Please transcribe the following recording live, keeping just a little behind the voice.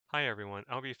Hi everyone,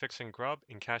 I'll be fixing GRUB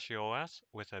in CachyOS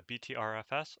with a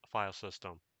BTRFS file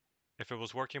system. If it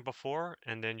was working before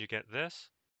and then you get this,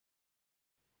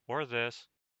 or this,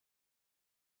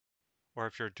 or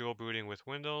if you're dual booting with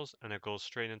Windows and it goes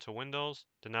straight into Windows,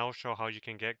 then I'll show how you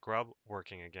can get GRUB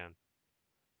working again.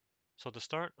 So to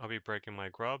start, I'll be breaking my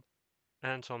GRUB,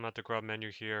 and so I'm at the GRUB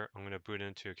menu here, I'm going to boot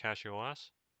into CachyOS,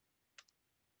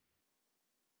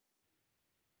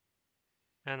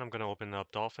 and I'm going to open up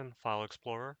Dolphin File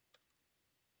Explorer,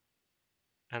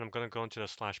 and I'm going to go into the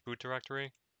 /boot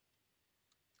directory,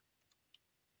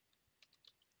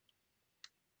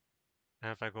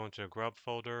 and if I go into the GRUB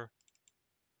folder,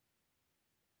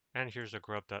 and here's the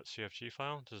grub.cfg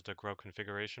file. This is the GRUB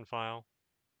configuration file.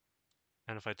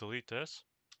 And if I delete this,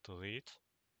 delete,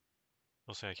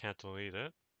 it'll say I can't delete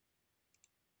it.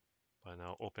 But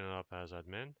now open it up as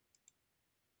admin.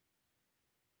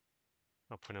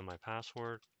 I'll put in my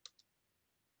password.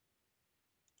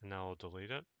 And now I'll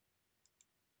delete it.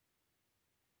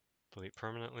 Delete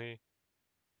permanently.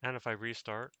 And if I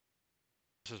restart,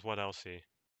 this is what I'll see.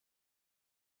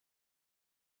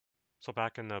 So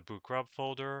back in the boot grub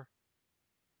folder,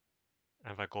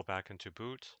 and if I go back into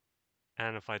boot,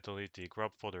 and if I delete the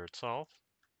grub folder itself,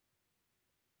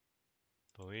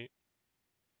 delete,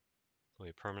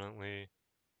 delete permanently,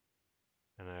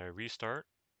 and I restart,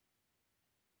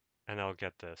 and I'll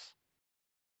get this.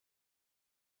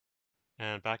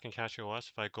 And back in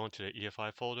CachyOS, if I go into the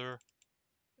EFI folder,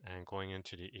 and going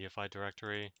into the EFI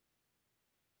directory,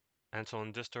 and so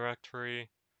in this directory,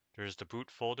 there's the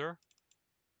boot folder,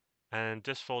 and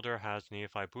this folder has an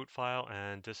EFI boot file,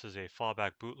 and this is a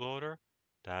fallback bootloader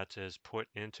that is put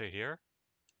into here.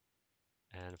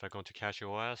 And if I go into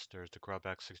CachyOS, there's the GRUB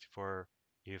x64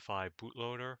 EFI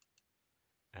bootloader.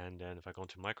 And then if I go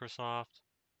into Microsoft,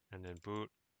 and then boot,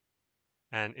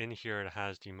 and in here it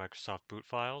has the Microsoft boot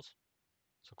files.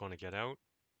 So going to get out,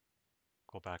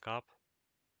 go back up.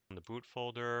 In the boot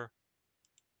folder,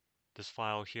 this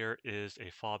file here is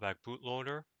a fallback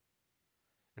bootloader.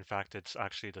 In fact, it's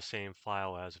actually the same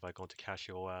file as if I go into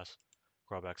CachyOS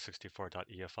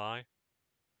grubx64.efi.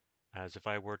 As if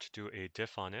I were to do a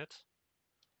diff on it,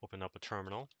 open up a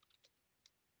terminal.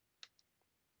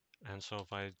 And so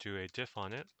if I do a diff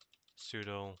on it,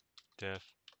 sudo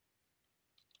diff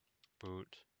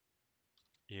boot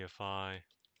EFI,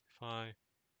 will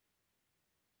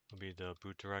be the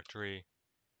boot directory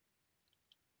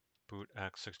boot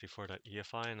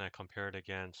x64.efi, and I compare it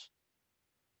against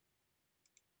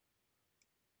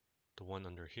the one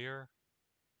under here.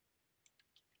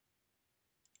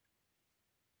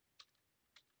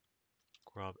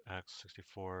 Grub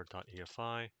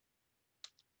x64.efi,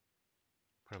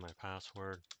 put in my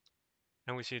password,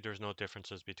 and we see there's no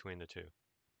differences between the two.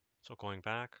 So going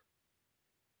back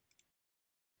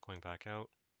out,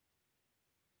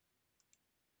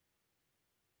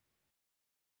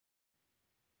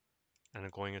 and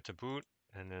then going into boot,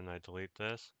 and then I delete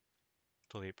this,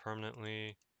 delete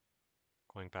permanently,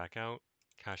 going back out,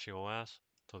 CachyOS,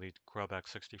 delete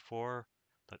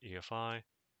grubx64.efi,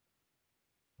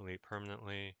 delete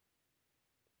permanently,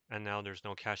 and now there's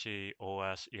no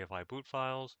CachyOS EFI boot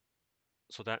files.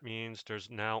 So that means there's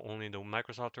now only the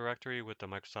Microsoft directory with the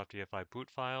Microsoft EFI boot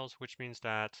files, which means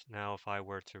that now if I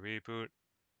were to reboot,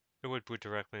 it would boot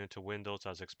directly into Windows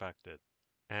as expected.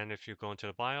 And if you go into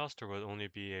the BIOS, there would only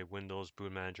be a Windows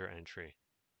Boot Manager entry.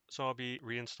 So I'll be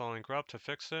reinstalling GRUB to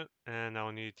fix it, and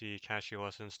I'll need the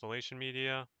CachyOS installation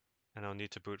media, and I'll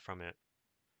need to boot from it.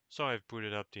 So I've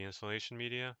booted up the installation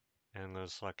media, and I'm going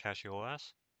to select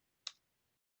CachyOS.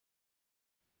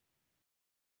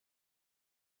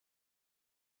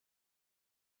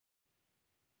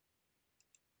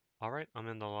 Alright, I'm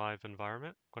in the live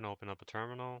environment. I'm going to open up a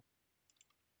terminal,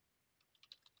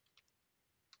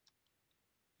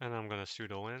 and I'm going to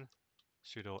sudo in,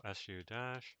 sudo su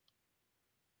dash.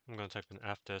 I'm going to type in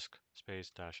fdisk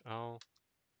space -l,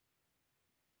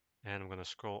 and I'm going to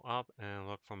scroll up and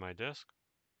look for my disk.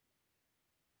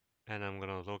 And I'm going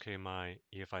to locate my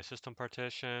EFI system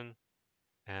partition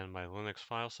and my Linux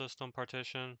file system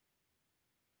partition,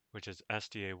 which is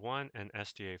SDA1 and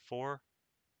SDA4.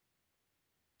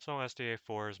 So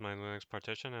SDA4 is my Linux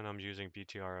partition, and I'm using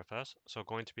BTRFS. So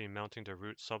going to be mounting the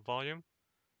root subvolume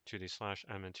to the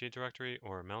 /mnt directory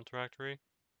or mount directory.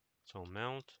 So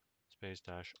mount space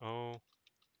 -o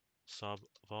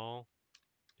subvol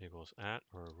equals @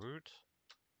 or root,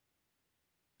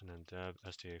 and then dev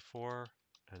SDA4,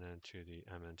 and then to the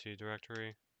mnt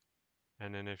directory.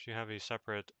 And then if you have a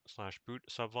separate /boot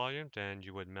subvolume, then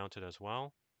you would mount it as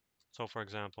well. So for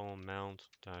example, mount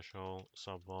 -o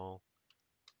subvol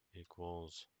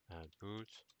equals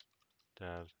 @boot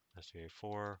dev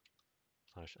SDA4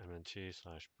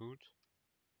 /mnt/boot.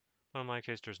 But in my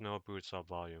case, there's no boot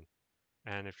subvolume.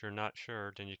 And if you're not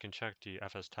sure, then you can check the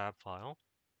fs tab file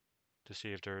to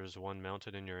see if there's one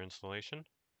mounted in your installation.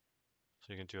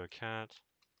 So you can do a cat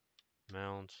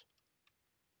mount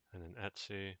and then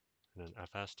etc and then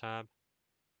fs tab,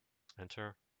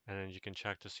 enter, and then you can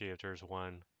check to see if there's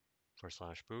one for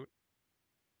 /boot.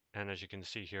 And as you can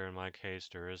see here, in my case,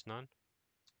 there is none.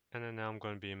 And then now I'm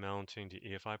going to be mounting the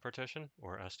EFI partition,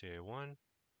 or SDA1,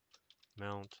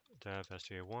 mount dev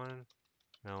SDA1,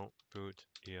 mount boot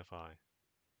EFI.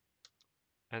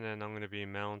 And then I'm going to be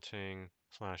mounting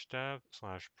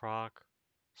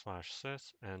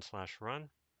 /dev/proc/sys and /run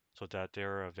so that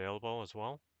they're available as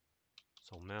well.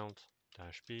 So mount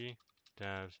 -b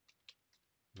dev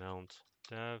mount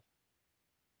dev,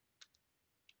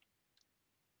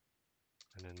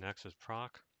 and then next is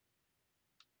proc,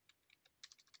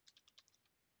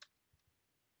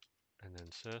 and then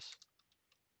sys,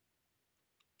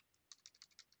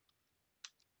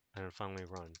 and then finally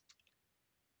run.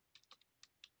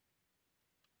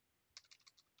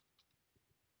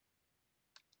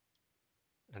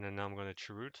 And then now I'm going to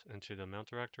chroot into the mount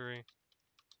directory,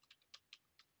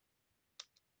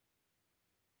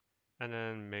 and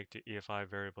then make the EFI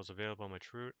variables available in my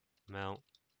chroot, mount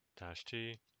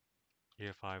 -t,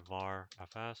 EFI var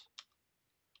fs,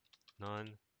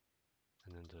 none,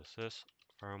 and then the sys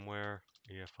firmware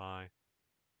EFI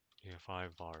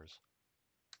vars.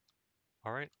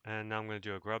 Alright, and now I'm going to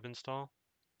do a grub install,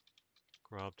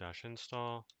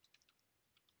 grub-install,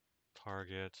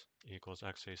 target equals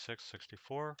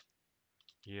x86-64,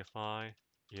 EFI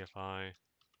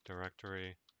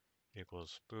directory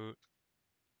equals boot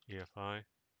EFI.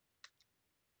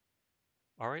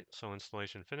 Alright, so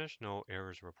installation finished, no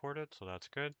errors reported, so that's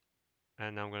good.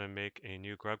 And now I'm going to make a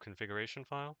new grub configuration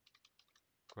file,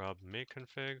 grub make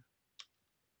config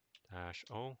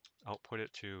 -o, output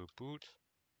it to boot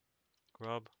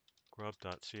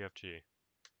grub.cfg.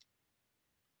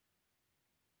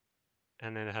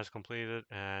 And then it has completed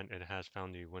and it has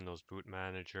found the Windows Boot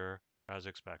Manager as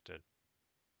expected.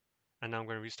 And now I'm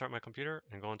going to restart my computer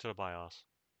and go into the BIOS.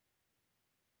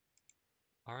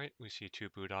 Alright, we see two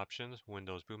boot options,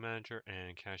 Windows Boot Manager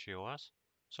and CachyOS.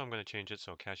 So I'm going to change it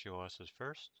so CachyOS is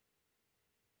first.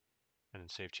 And then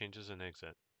save changes and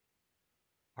exit.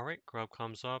 Alright, grub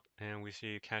comes up and we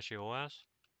see CachyOS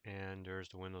and there's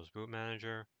the Windows Boot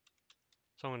Manager.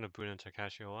 So I'm going to boot into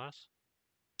CachyOS.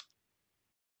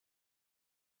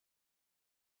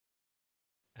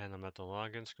 And I'm at the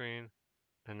login screen.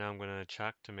 And now I'm going to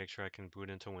check to make sure I can boot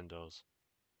into Windows.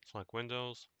 Select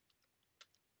Windows.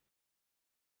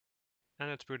 And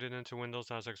it's booted into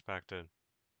Windows as expected.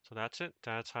 So that's it.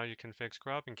 That's how you can fix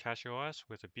GRUB in CachyOS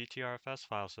with a BTRFS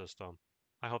file system.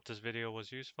 I hope this video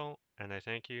was useful, and I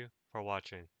thank you for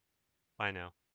watching. Bye now.